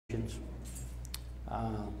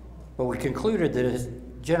But we concluded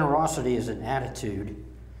that generosity is an attitude.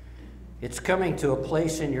 It's coming to a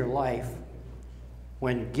place in your life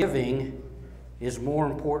when giving is more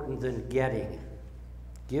important than getting.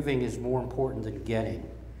 Giving is more important than getting.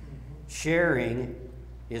 Sharing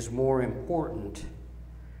is more important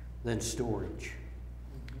than storage.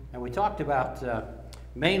 And we talked about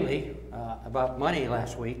mainly about money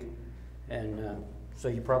last week, and so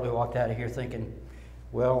you probably walked out of here thinking,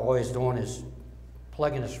 well, all he's doing is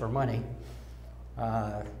plugging us for money.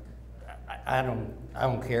 I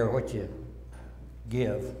don't care what you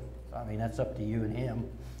give. I mean, that's up to you and him.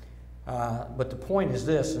 But the point is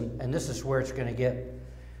this, and this is where it's going to get,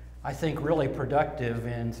 I think, really productive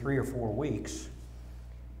in 3 or 4 weeks.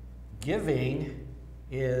 Giving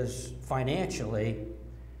is financially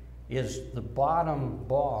is the bottom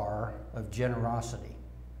bar of generosity.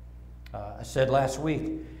 I said last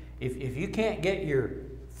week, if you can't get your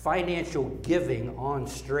financial giving on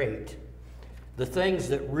straight, the things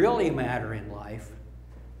that really matter in life,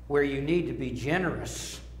 where you need to be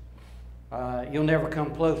generous, you'll never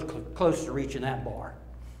come close to reaching that bar.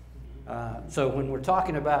 So when we're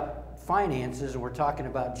talking about finances and we're talking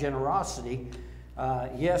about generosity,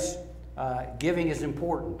 yes, giving is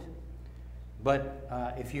important. But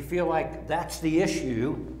if you feel like that's the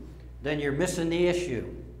issue, then you're missing the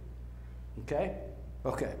issue. Okay?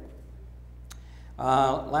 Okay.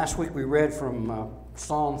 Last week we read from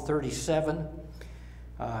Psalm 37.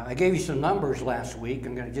 I gave you some numbers last week.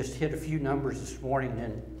 I'm going to just hit a few numbers this morning and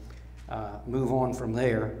then move on from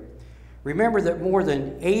there. Remember that more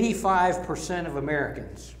than 85% of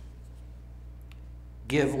Americans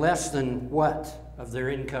give less than what of their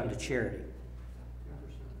income to charity?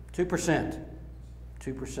 2%.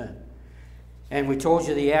 2%. And we told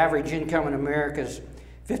you the average income in America is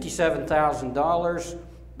 $57,000.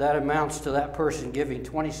 That amounts to that person giving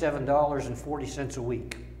 $27.40 a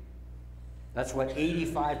week. That's what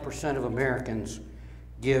 85% of Americans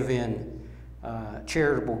give in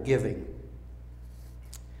charitable giving.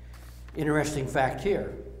 Interesting fact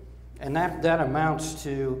here. And that amounts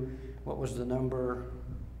to, what was the number?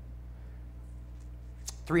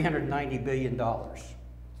 $390 billion.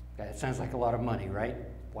 Okay, it sounds like a lot of money, right?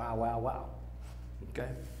 Wow, wow, wow. Okay.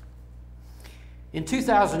 In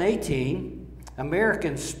 2018,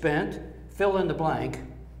 Americans spent, fill in the blank,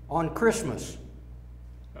 on Christmas.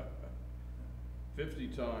 50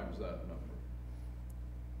 times that number.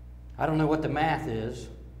 I don't know what the math is,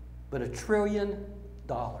 but $1 trillion.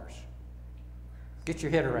 Get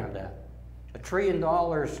your head around that. $1 trillion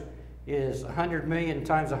is 100 million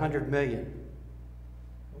times 100 million.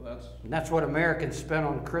 Well, that's what Americans spent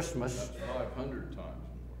on Christmas. That's 500 times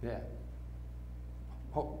more. Yeah.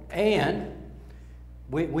 And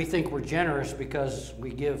we think we're generous because we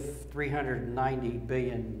give $390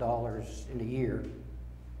 billion in a year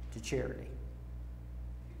to charity.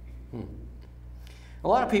 A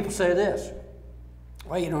lot of people say this.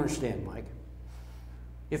 Well, you don't understand, Mike.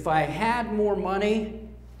 If I had more money,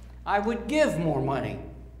 I would give more money.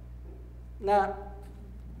 Now,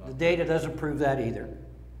 the data doesn't prove that either.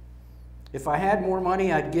 If I had more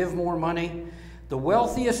money, I'd give more money. The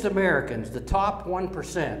wealthiest Americans, the top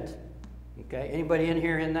 1%, okay, anybody in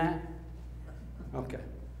here in that? Okay.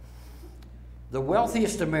 The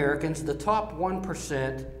wealthiest Americans, the top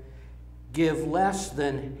 1%, give less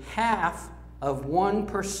than half of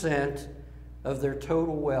 1% of their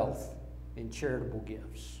total wealth in charitable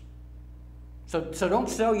gifts. So don't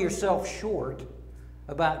sell yourself short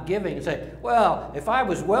about giving and say, well, if I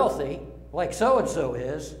was wealthy, like so-and-so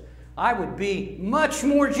is, I would be much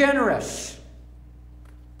more generous.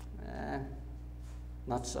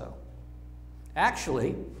 Not so.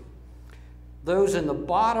 Actually, those in the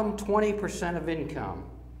bottom 20% of income,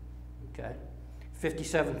 okay,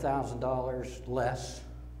 $57,000 less,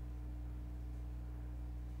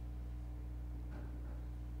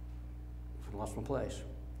 I lost my place.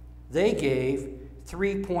 They gave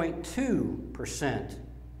 3.2%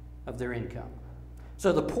 of their income.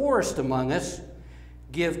 So the poorest among us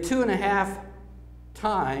give 2.5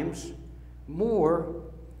 times more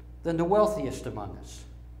than the wealthiest among us.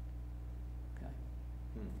 Okay.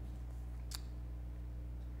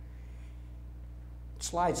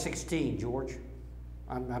 Slide 16, George.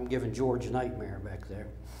 I'm giving George a nightmare back there.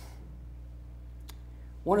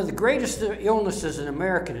 One of the greatest illnesses in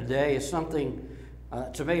America today is something,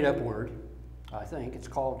 it's a made-up word, I think. It's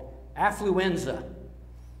called affluenza.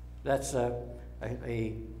 That's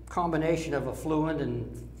a combination of affluent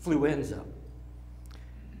and fluenza.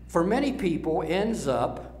 For many people, ends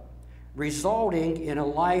up resulting in a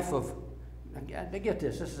life of, get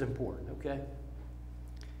this is important, okay?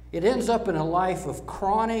 it ends up in a life of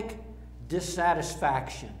chronic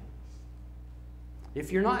dissatisfaction.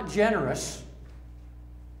 If you're not generous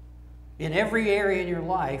in every area in your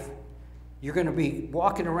life, you're going to be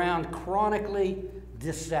walking around chronically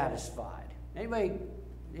dissatisfied. Anybody,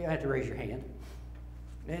 you have to raise your hand.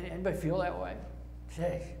 Anybody feel that way?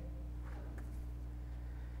 Say.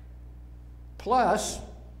 Plus,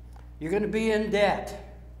 you're going to be in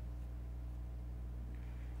debt.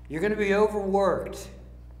 You're going to be overworked.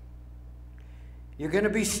 You're going to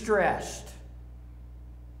be stressed.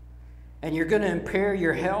 And you're going to impair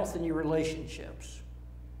your health and your relationships.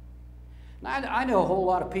 Now, I know a whole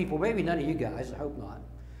lot of people, maybe none of you guys, I hope not,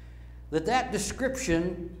 that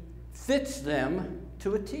description fits them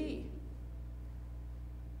to a T.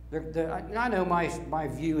 I know my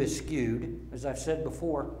view is skewed, as I've said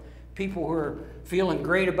before. People who are feeling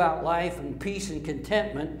great about life and peace and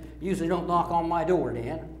contentment usually don't knock on my door,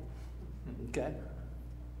 Dan. Okay?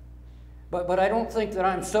 But I don't think that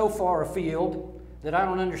I'm so far afield that I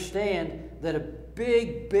don't understand that a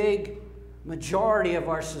big majority of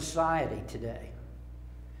our society today,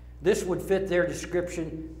 this would fit their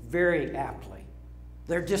description very aptly.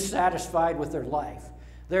 They're dissatisfied with their life.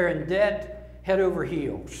 They're in debt head over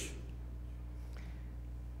heels.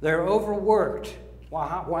 They're overworked.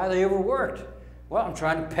 Why are they overworked? Well, I'm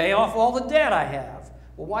trying to pay off all the debt I have.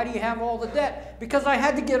 Well, why do you have all the debt? Because I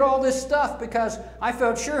had to get all this stuff because I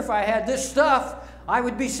felt sure if I had this stuff, I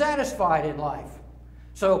would be satisfied in life.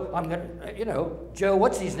 So I'm going to, Joe,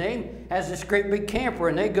 what's his name, has this great big camper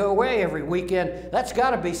and they go away every weekend. That's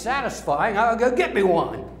got to be satisfying. I'll go get me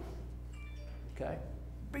one. Okay?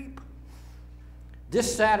 Beep.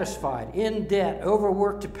 Dissatisfied, in debt,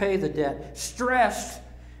 overworked to pay the debt, stressed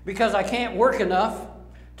because I can't work enough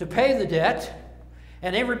to pay the debt.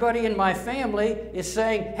 And everybody in my family is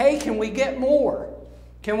saying, hey, can we get more?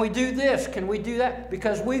 Can we do this? Can we do that?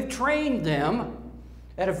 Because we've trained them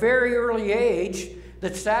at a very early age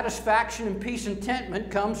that satisfaction and peace and contentment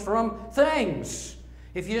comes from things.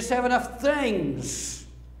 If you just have enough things,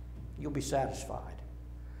 you'll be satisfied.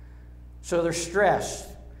 So they're stressed.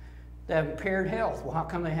 They have impaired health. Well, how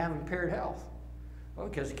come they have impaired health? Well,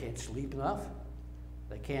 because they can't sleep enough.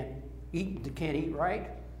 They can't eat right.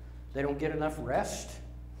 They don't get enough rest.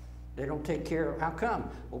 They don't take care of, how come?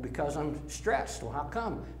 Well, because I'm stressed. Well, how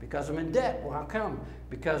come? Because I'm in debt. Well, how come?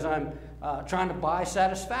 Because I'm trying to buy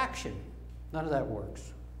satisfaction. None of that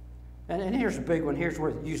works. And here's a big one. Here's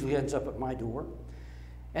where it usually ends up at my door.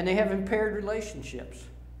 And they have impaired relationships.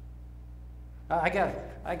 I got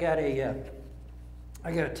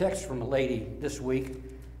a text from a lady this week.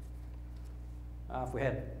 If we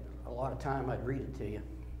had a lot of time, I'd read it to you.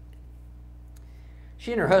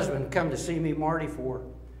 She and her husband come to see me, Marty, for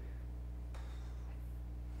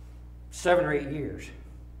 7 or 8 years.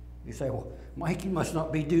 You say, well, Mike, you must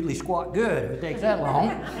not be doodly squat good if it takes that long.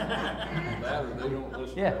 That or they don't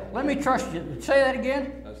listen. Yeah, let me trust you. Say that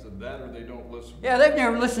again. I said that or they don't listen. Yeah, they've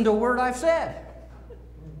never listened to a word I've said.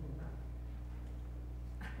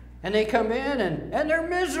 And they come in and they're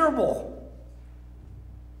miserable.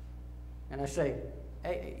 And I say,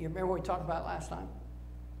 hey, you remember what we talked about last time?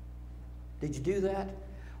 Did you do that?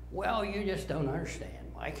 Well, you just don't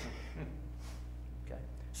understand, Mike. Okay.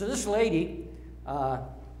 So this lady,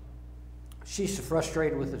 she's so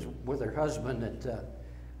frustrated with her husband that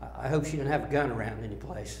I hope she didn't have a gun around any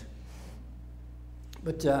place.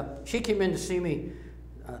 But she came in to see me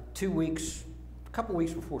a couple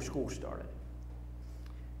weeks before school started.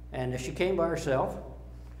 And she came by herself,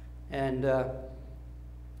 and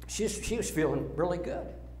she was feeling really good.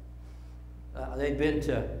 They'd been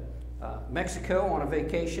to Mexico on a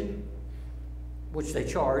vacation, which they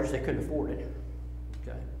charged. They couldn't afford it.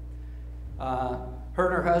 Okay. Her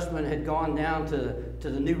and her husband had gone down to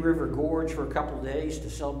the New River Gorge for a couple of days to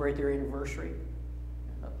celebrate their anniversary.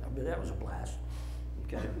 That was a blast.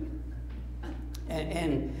 Okay.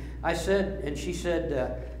 And I said, and she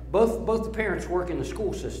said, both the parents work in the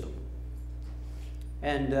school system.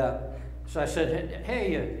 And so I said,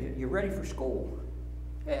 hey, you ready for school?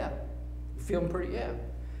 Yeah. You feeling pretty? Yeah.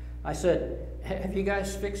 I said, have you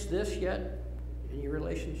guys fixed this yet in your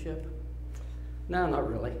relationship? No, not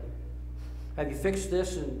really. Have you fixed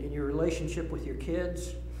this in your relationship with your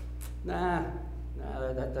kids? Nah,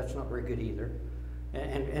 that's not very good either.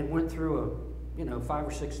 And went through 5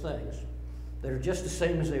 or 6 things that are just the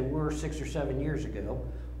same as they were 6 or 7 years ago,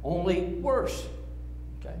 only worse.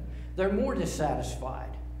 Okay? They're more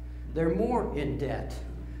dissatisfied. They're more in debt.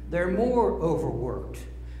 They're more overworked.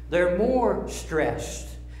 They're more stressed.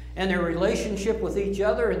 And their relationship with each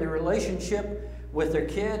other and their relationship with their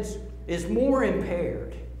kids is more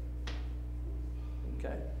impaired.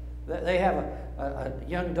 Okay? They have a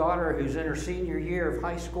young daughter who's in her senior year of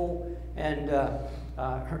high school, and her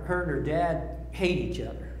and her dad hate each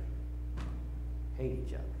other. Hate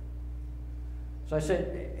each other. So I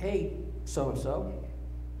said, hey, so-and-so.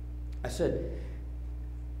 I said,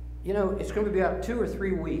 you know, it's going to be about 2 or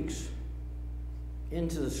 3 weeks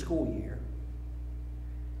into the school year,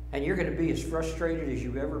 and you're going to be as frustrated as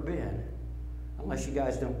you've ever been unless you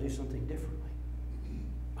guys don't do something differently.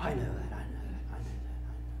 I know that, I know that, I know that,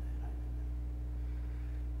 I know that, I know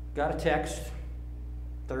that. Got a text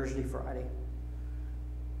Thursday, Friday.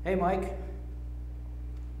 Hey, Mike,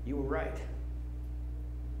 you were right.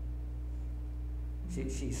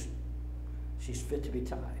 She's fit to be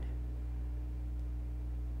tied.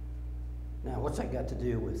 Now, what's that got to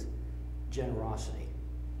do with generosity?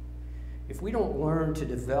 If we don't learn to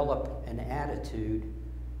develop an attitude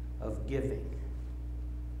of giving,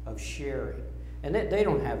 of sharing, and they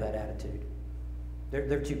don't have that attitude.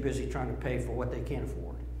 They're too busy trying to pay for what they can't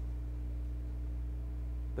afford.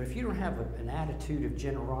 But if you don't have an attitude of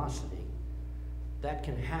generosity, that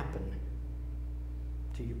can happen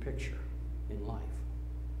to your picture in life.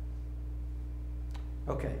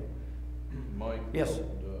 Okay. Mike, yes.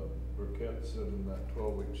 Burkett said in that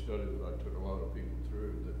 12-week study that I took a lot of people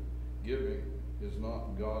through that giving is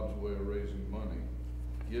not God's way of raising money.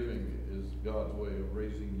 Giving is God's way of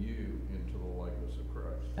raising you into the likeness of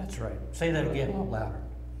Christ. That's right. Say that again a little louder.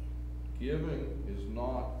 Giving is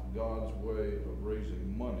not God's way of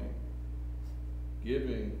raising money.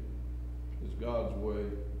 Giving is God's way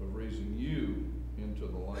of raising you into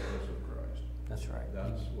the likeness of Christ. That's right.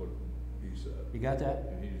 That's what he said. You got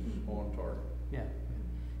that? And he's on target. Yeah.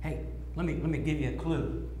 Hey, let me give you a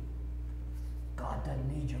clue. God doesn't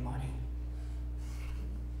need your money.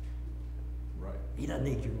 Right. He doesn't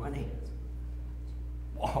need your money.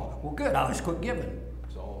 Oh, well, good. I'll just quit giving.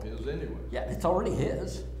 It's all his anyway. Yeah, it's already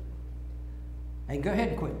his. And go ahead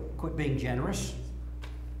and quit being generous.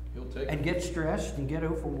 He'll take and it. Get stressed and get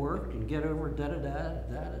overworked and get over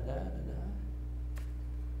da-da-da.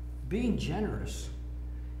 Being generous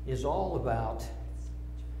is all about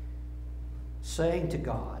saying to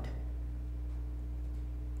God,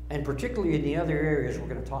 and particularly in the other areas we're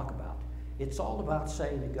going to talk about, it's all about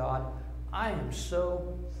saying to God, I am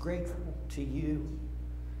so grateful to you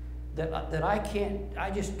that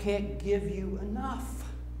I just can't give you enough.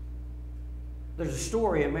 There's a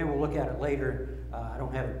story, and maybe we'll look at it later. I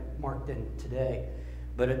don't have it marked in today.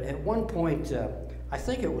 But at one point, I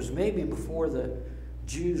think it was maybe before the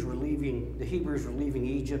Jews were leaving, the Hebrews were leaving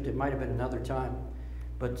Egypt. It might have been another time.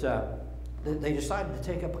 But they decided to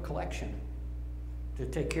take up a collection to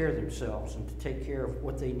take care of themselves and to take care of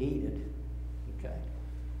what they needed. Okay?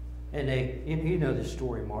 And you know this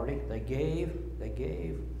story, Marty. They gave.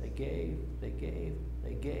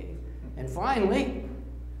 And finally,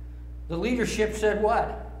 the leadership said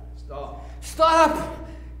what? Stop!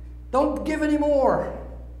 Don't give any more.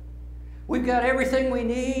 We've got everything we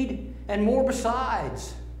need and more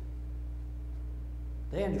besides.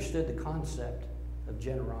 They understood the concept of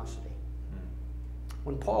generosity.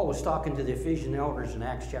 When Paul was talking to the Ephesian elders in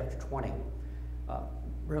Acts chapter 20,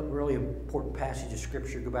 really important passage of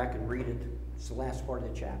Scripture. Go back and read it. It's the last part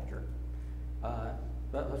of the chapter.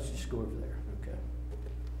 But let's just go over there, okay?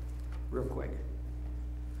 Real quick.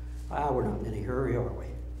 We're not in any hurry, are we?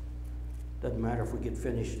 Doesn't matter if we get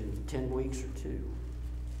finished in 10 weeks or 2.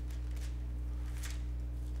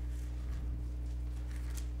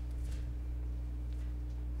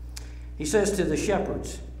 He says to the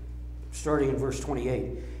shepherds, starting in verse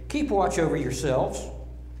 28, keep watch over yourselves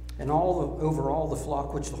and over all the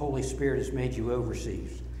flock which the Holy Spirit has made you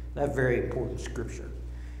overseers. That very important scripture.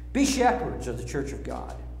 Be shepherds of the church of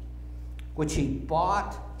God, which he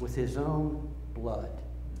bought with his own blood.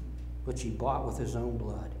 Which he bought with his own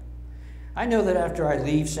blood. I know that after I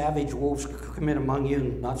leave, savage wolves come in among you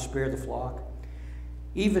and not spare the flock.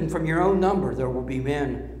 Even from your own number there will be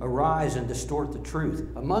men arise and distort the truth.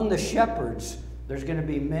 Among the shepherds, there's going to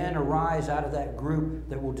be men arise out of that group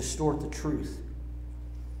that will distort the truth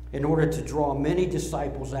in order to draw many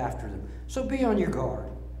disciples after them. So be on your guard.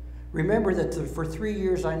 Remember that for 3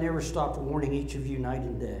 years I never stopped warning each of you night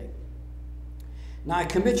and day. Now I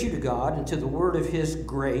commit you to God and to the word of his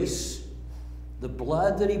grace, the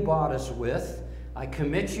blood that he bought us with. I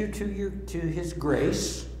commit you to his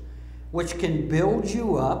grace, which can build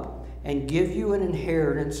you up and give you an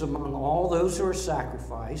inheritance among all those who are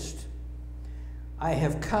sacrificed. I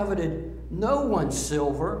have coveted no one's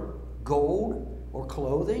silver, gold, or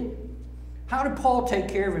clothing. How did Paul take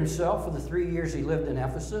care of himself for the 3 years he lived in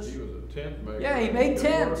Ephesus? He was a tent maker. Yeah, he made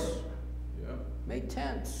tents. Yeah. Made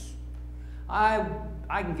tents. I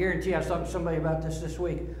I can guarantee, I was talking to somebody about this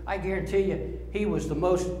week, I guarantee you he was the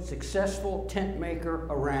most successful tent maker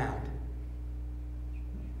around.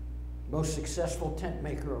 Most successful tent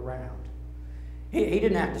maker around. He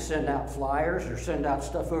didn't have to send out flyers or send out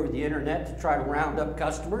stuff over the internet to try to round up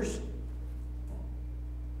customers.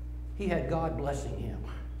 He had God blessing him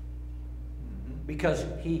because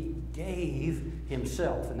he gave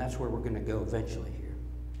himself, and that's where we're going to go eventually here.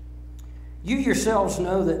 You yourselves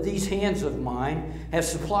know that these hands of mine have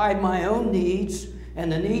supplied my own needs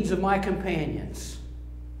and the needs of my companions.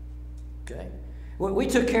 Okay? We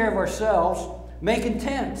took care of ourselves making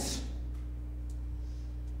tents.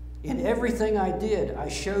 In everything I did, I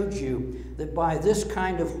showed you that by this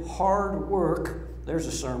kind of hard work, there's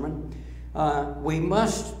a sermon, we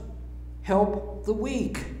must help the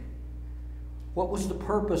weak. What was the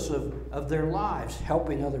purpose of their lives?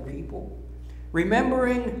 Helping other people.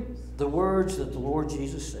 Remembering the words that the Lord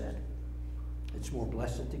Jesus said. It's more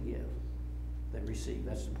blessed to give than receive.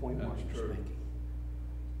 That's the point Mark was making.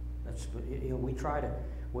 That's, you know, we try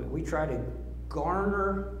to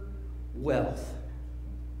garner wealth.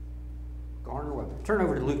 Garner wealth. Turn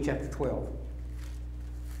over to Luke chapter 12.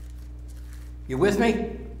 You with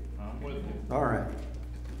me? I'm with you. All right.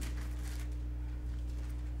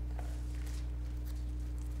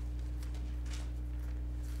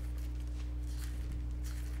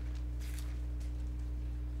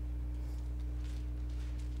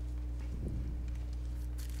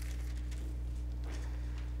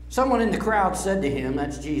 Someone in the crowd said to him,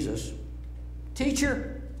 that's Jesus,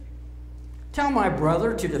 "Teacher, tell my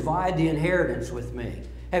brother to divide the inheritance with me."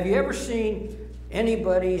 Have you ever seen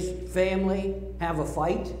anybody's family have a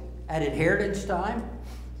fight at inheritance time?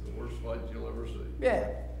 It's the worst fight you'll ever see. Yeah,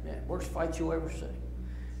 worst fight you'll ever see.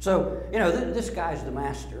 So, you know, this guy's the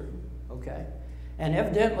master, okay? And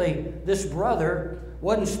evidently, this brother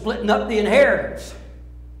wasn't splitting up the inheritance.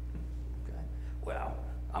 Okay. Well,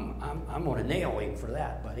 I'm going to nail him for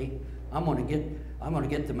that, buddy. I'm going to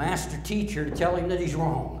get the master teacher to tell him that he's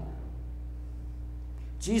wrong.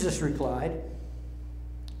 Jesus replied,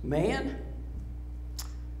 "Man,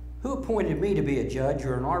 who appointed me to be a judge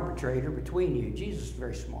or an arbitrator between you?" Jesus is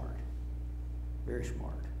very smart. Very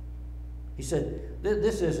smart. He said,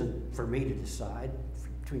 "This isn't for me to decide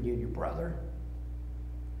between you and your brother.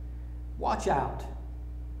 Watch out.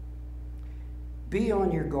 Be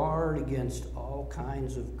on your guard against all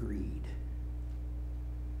kinds of greed.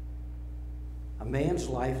 A man's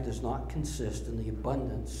life does not consist in the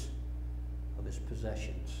abundance of his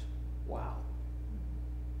possessions." Wow.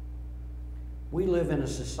 We live in a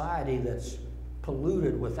society that's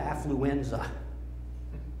polluted with affluenza.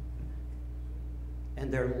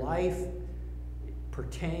 And their life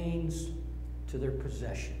pertains to their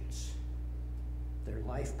possessions. Their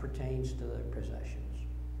life pertains to their possessions.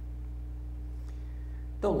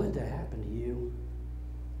 Don't let that happen to you.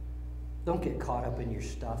 Don't get caught up in your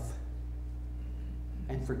stuff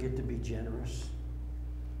and forget to be generous.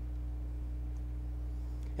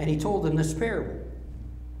 And he told them this parable.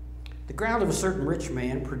 The ground of a certain rich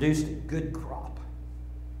man produced a good crop.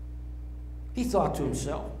 He thought to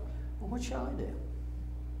himself, well, what shall I do?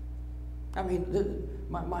 I mean,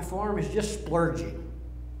 my farm is just splurging.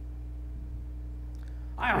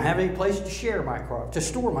 I don't have any place to share my crop, to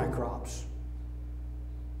store my crops.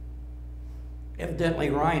 Evidently,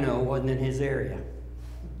 rhino wasn't in his area.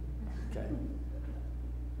 Okay.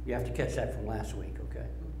 You have to catch that from last week, okay?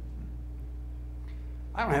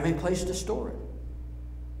 I don't have any place to store it.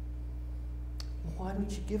 Well, why don't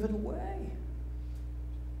you give it away?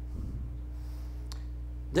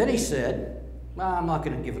 Then he said, I'm not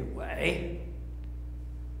going to give it away.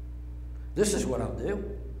 This is what I'll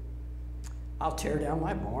do. I'll tear down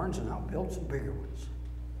my barns and I'll build some bigger ones.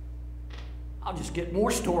 I'll just get more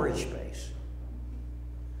storage space.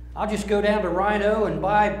 I'll just go down to Rhino and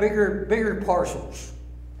buy bigger parcels.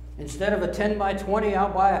 Instead of a 10 by 20,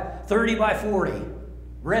 I'll buy a 30 by 40.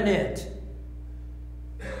 Rent it.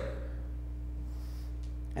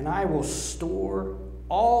 And I will store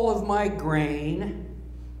all of my grain.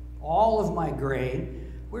 All of my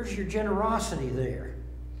grain. Where's your generosity there?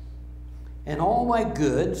 And all my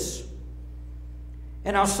goods.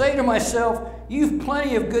 And I'll say to myself, you've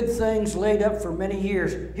plenty of good things laid up for many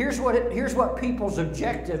years. Here's what people's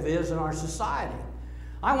objective is in our society.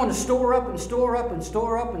 I want to store up and store up and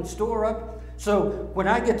store up and store up. So when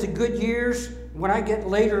I get to good years, when I get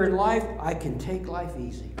later in life, I can take life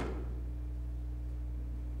easy.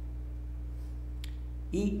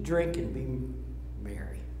 Eat, drink, and be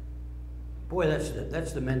merry. Boy,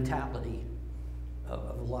 that's the mentality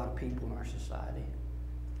of a lot of people in our society.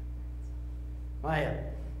 I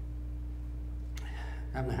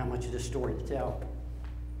don't know how much of this story to tell.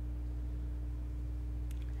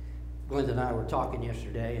 Glenda and I were talking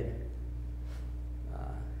yesterday, and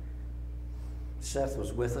Seth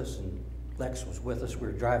was with us, and Lex was with us. We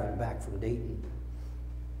were driving back from Dayton.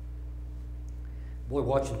 Boy,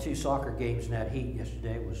 watching 2 soccer games in that heat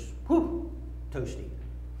yesterday was, toasty.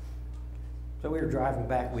 So we were driving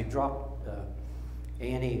back. We dropped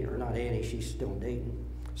Annie, or not Annie, she's still in Dayton,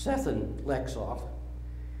 Seth and Lex off.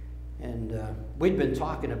 And we'd been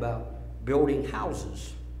talking about building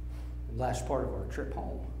houses the last part of our trip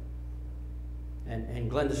home.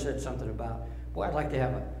 And Glenda said something about, boy, I'd like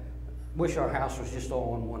to wish our house was just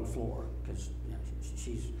all on one floor, because you know,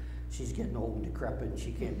 she's getting old and decrepit, and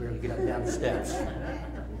she can't barely get up and down the steps.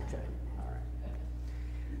 Okay, all right.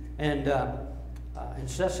 And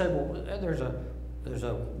Seth said, well, there's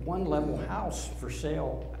a one-level house for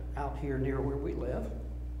sale out here near where we live.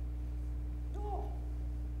 Oh.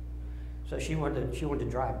 So she wanted to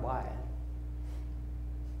drive by it.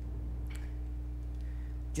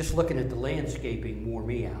 Just looking at the landscaping wore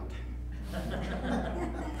me out.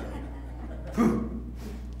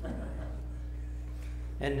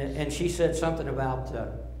 And she said something about,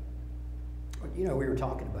 we were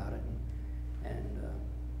talking about it, and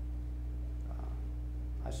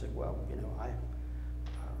I said, well,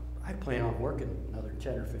 I plan on working another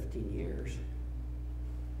 10 or 15 years.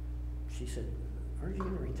 She said, aren't you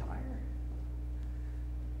going to retire?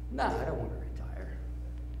 No, I don't want to retire.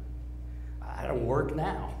 I don't work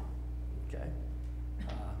now, okay?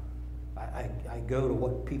 I go to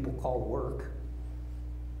what people call work,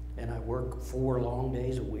 and I work 4 long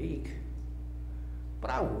days a week,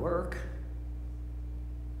 but I work.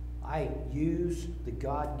 I use the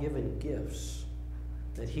God-given gifts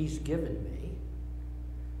that He's given me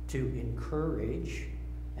to encourage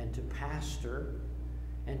and to pastor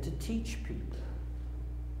and to teach people.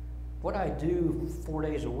 What I do 4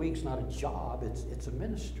 days a week is not a job, it's a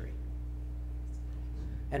ministry.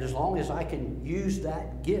 And as long as I can use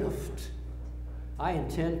that gift, I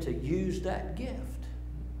intend to use that gift.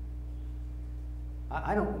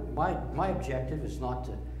 My objective is not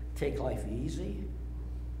to take life easy,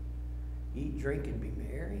 eat, drink, and be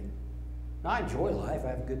merry. Now, I enjoy life.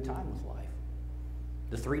 I have a good time with life.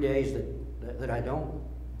 The 3 days that I don't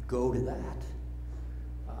go to that,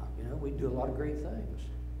 we do a lot of great things.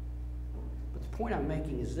 But the point I'm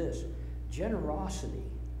making is this: generosity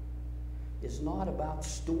is not about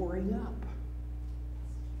storing up.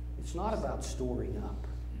 It's not about storing up.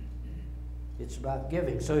 It's about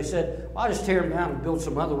giving. So he said, I'll just tear them down and build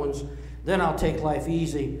some other ones. Then I'll take life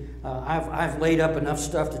easy. I've laid up enough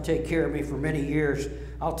stuff to take care of me for many years.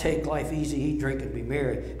 I'll take life easy, eat, drink, and be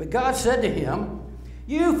merry. But God said to him,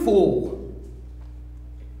 you fool.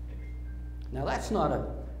 Now that's not a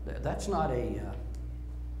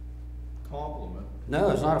Compliment. No,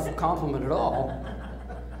 it's not a compliment at all.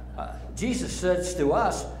 Jesus says to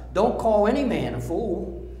us, don't call any man a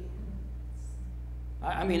fool.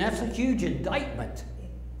 I mean, that's a huge indictment.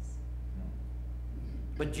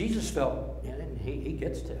 But Jesus felt, and he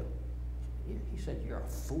gets to. He said, you're a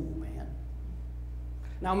fool, man.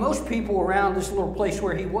 Now, most people around this little place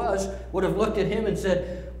where he was would have looked at him and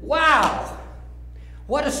said, wow,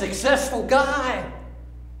 what a successful guy.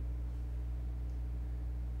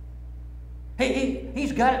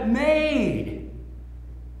 He's got it made.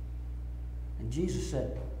 And Jesus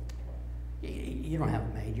said, you don't have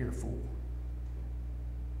it made, you're a fool.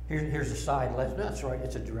 Here's a side lesson. No, that's right,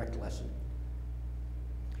 it's a direct lesson.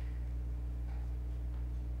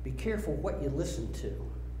 Be careful what you listen to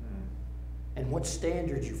and what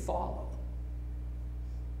standards you follow.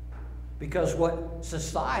 Because what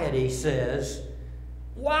society says,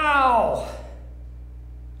 wow,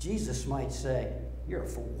 Jesus might say, you're a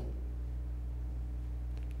fool.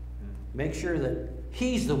 Make sure that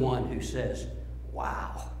He's the one who says,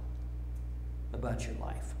 wow, about your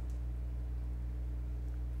life.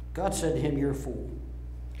 God said to him, you're a fool.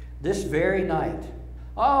 This very night,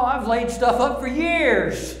 oh, I've laid stuff up for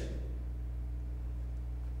years.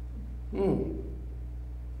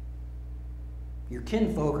 Your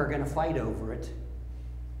kinfolk are going to fight over it.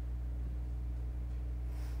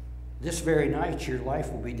 This very night, your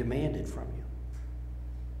life will be demanded from you.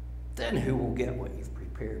 Then who will get what you've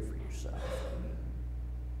prepared for yourself?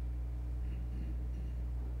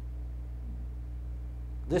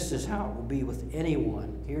 This is how it will be with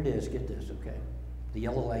anyone. Here it is. Get this, okay? The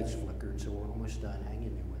yellow light's flickered, so we're almost done. Hang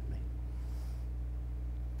in there with me.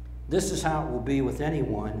 This is how it will be with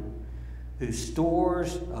anyone who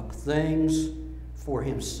stores up things for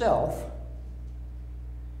himself.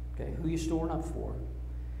 Okay, who are you storing up for?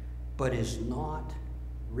 But is not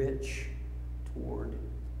rich toward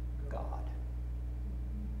God.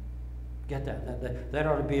 Get that? That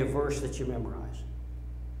ought to be a verse that you memorize.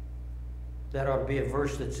 That ought to be a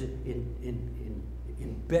verse that's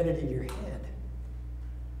embedded in your head.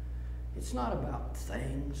 It's not about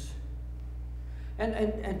things.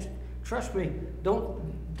 And trust me, don't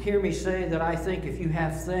hear me say that I think if you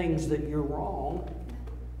have things that you're wrong.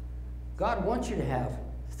 God wants you to have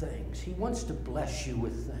things. He wants to bless you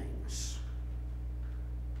with things.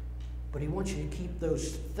 But He wants you to keep those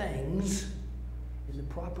things in the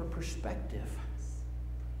proper perspective.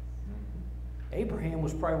 Abraham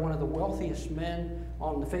was probably one of the wealthiest men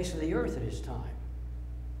on the face of the earth at his time,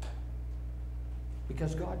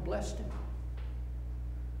 because God blessed him.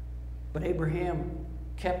 But Abraham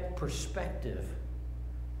kept perspective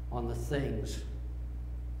on the things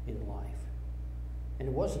in life. And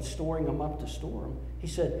it wasn't storing them up to store them. He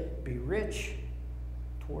said, be rich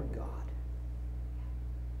toward God.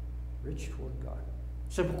 Rich toward God.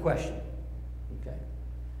 Simple question. Okay?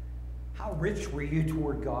 How rich were you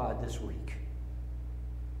toward God this week?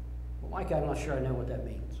 Well, Mike, I'm not sure I know what that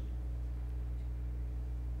means.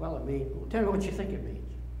 Well, tell me what you think it means.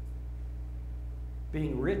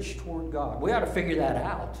 Being rich toward God. We ought to figure that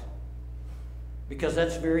out, because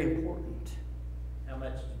that's very important. How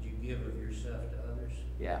much did you give of yourself to others?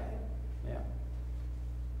 Yeah.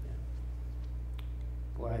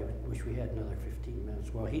 Boy, I wish we had another 15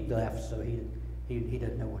 minutes. Well, he left, so he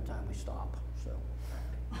doesn't know what time we stop. So,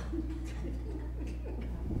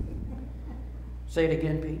 say it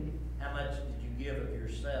again, Pete. How much did you give of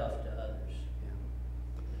yourself to others? Yeah.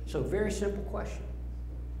 So, very simple question.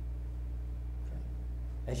 Okay.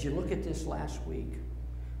 As you look at this last week,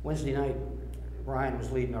 Wednesday night, Ryan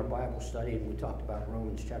was leading our Bible study, and we talked about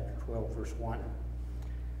Romans chapter 12, verse 1,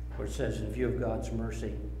 where it says, in view of God's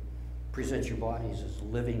mercy, present your bodies as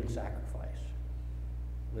living sacrifice.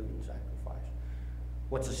 Living sacrifice.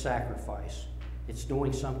 What's a sacrifice? It's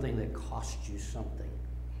doing something that costs you something.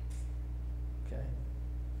 Okay?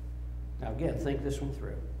 Now again, think this one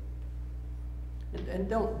through. And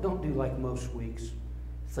don't do like most weeks.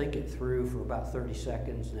 Think it through for about 30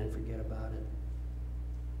 seconds and then forget about it.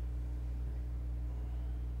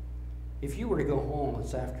 If you were to go home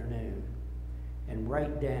this afternoon and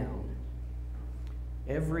write down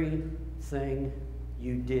everything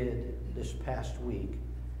you did this past week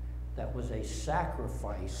that was a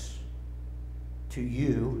sacrifice to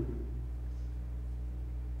you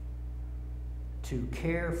to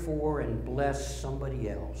care for and bless somebody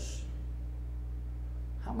else,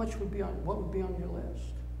 what would be on your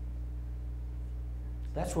list?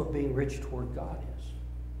 That's what being rich toward God is.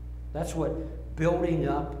 That's what building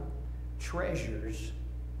up treasures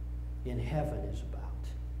in heaven is about.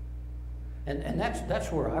 And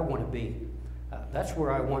that's where I want to be. That's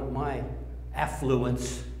where I want my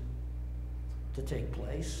affluence to take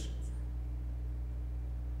place.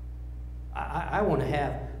 I want to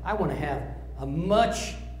have a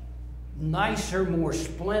much nicer, more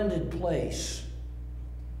splendid place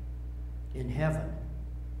in heaven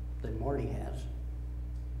than Marty has.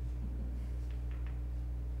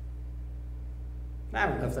 I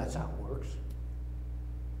don't know if that's how it works.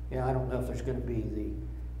 Yeah, I don't know if there's going to be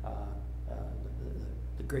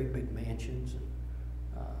the great big mansions and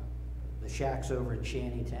the shacks over in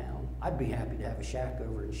Shantytown. I'd be happy to have a shack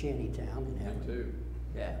over in Shantytown in heaven. Me too.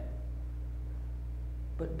 Yeah.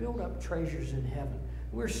 But build up treasures in heaven.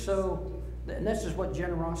 We're so, and this is what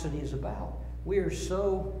generosity is about. We are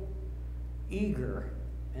so eager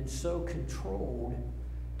and so controlled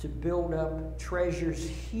to build up treasures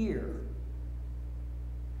here.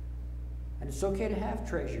 And it's okay to have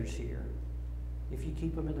treasures here if you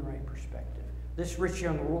keep them in the right perspective. This rich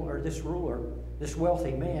young ruler, this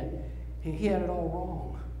wealthy man, he had it all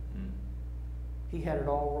wrong. He had it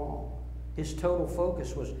all wrong. His total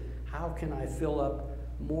focus was, how can I fill up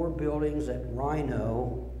more buildings at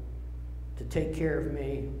Rhino to take care of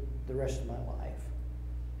me the rest of my life?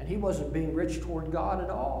 And he wasn't being rich toward God at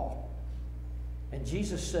all. And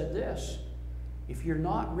Jesus said this, if you're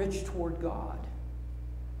not rich toward God,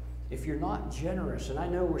 if you're not generous, and I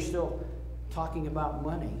know we're still talking about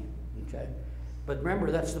money, okay? But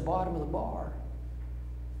remember, that's the bottom of the bar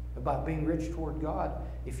about being rich toward God.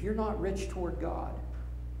 If you're not rich toward God,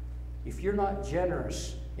 if you're not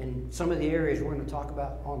generous in some of the areas we're going to talk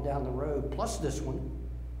about on down the road, plus this one,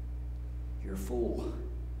 you're a fool.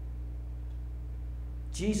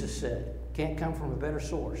 Jesus said, can't come from a better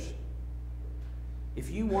source.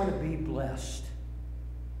 If you want to be blessed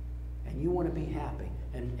and you want to be happy,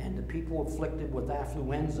 and the people afflicted with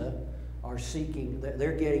affluenza are seeking,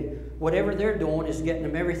 they're getting, whatever they're doing is getting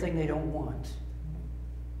them everything they don't want.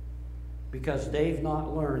 Because they've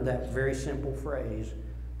not learned that very simple phrase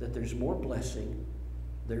that there's more blessing,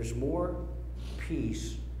 there's more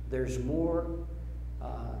peace, there's more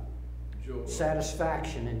Joy.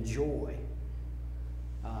 satisfaction and joy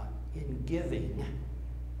in giving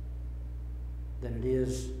than it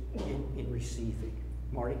is in receiving.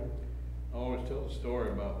 Marty? I always tell the story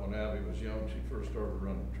about when Abby was young, she first started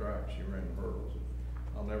running track, she ran hurdles.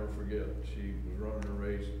 I'll never forget, she was running a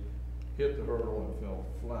race, hit the hurdle and fell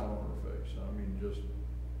flat on her face.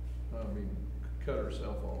 Cut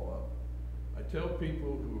herself all up. I tell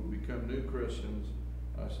people who become new Christians,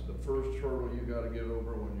 I said, the first hurdle you gotta get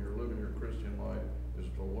over when you're living your Christian life is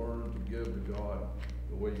to learn to give to God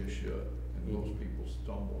the way you should. And most people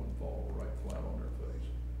stumble and fall right flat on their face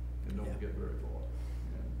and don't get very far.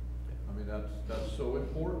 And, that's so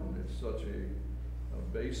important. It's such a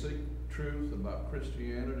basic truth about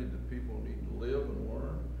Christianity that people need to live and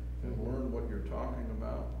learn what you're talking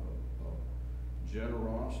about, of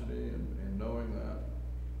generosity and knowing that.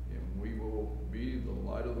 And we will be the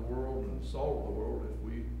light of the world and the salt of the world if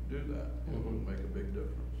we do that. It will make a big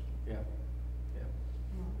difference. Yeah.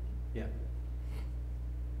 Yeah.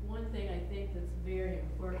 One thing I think that's very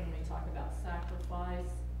important when we talk about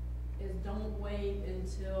sacrifice is don't wait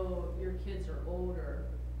until your kids are older.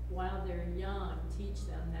 While they're young, teach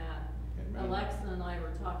them that. Amen. Alexa and I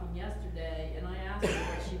were talking yesterday, and I asked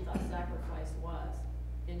her what she thought sacrifice was,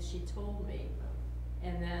 and she told me.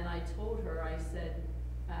 And then I told her, I said,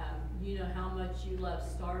 you know how much you love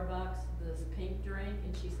Starbucks, this pink drink?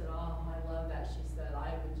 And she said, oh, I love that. She said,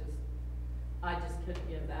 I just couldn't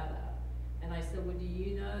give that up. And I said, well, do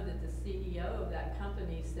you know that the CEO of that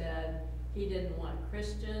company said he didn't want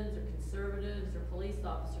Christians or conservatives or police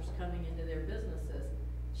officers coming into their businesses?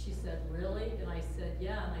 She said, really? And I said,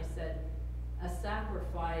 yeah. And I said, a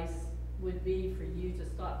sacrifice would be for you to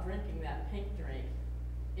stop drinking that pink drink.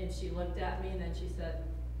 And she looked at me and then she said,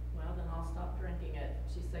 well, then I'll stop drinking it.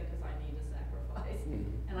 She said, because I need a sacrifice.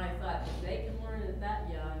 And I thought, if they can learn it that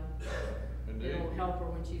young, it'll help her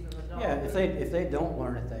when she's an adult. Yeah, if they don't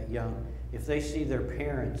learn it that young, if they see their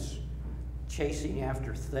parents chasing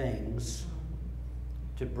after things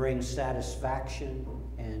to bring satisfaction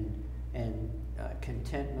and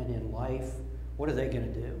contentment in life, what are they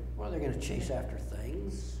going to do? Well, they're going to chase after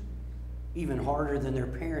things even harder than their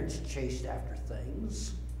parents chased after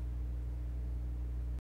things.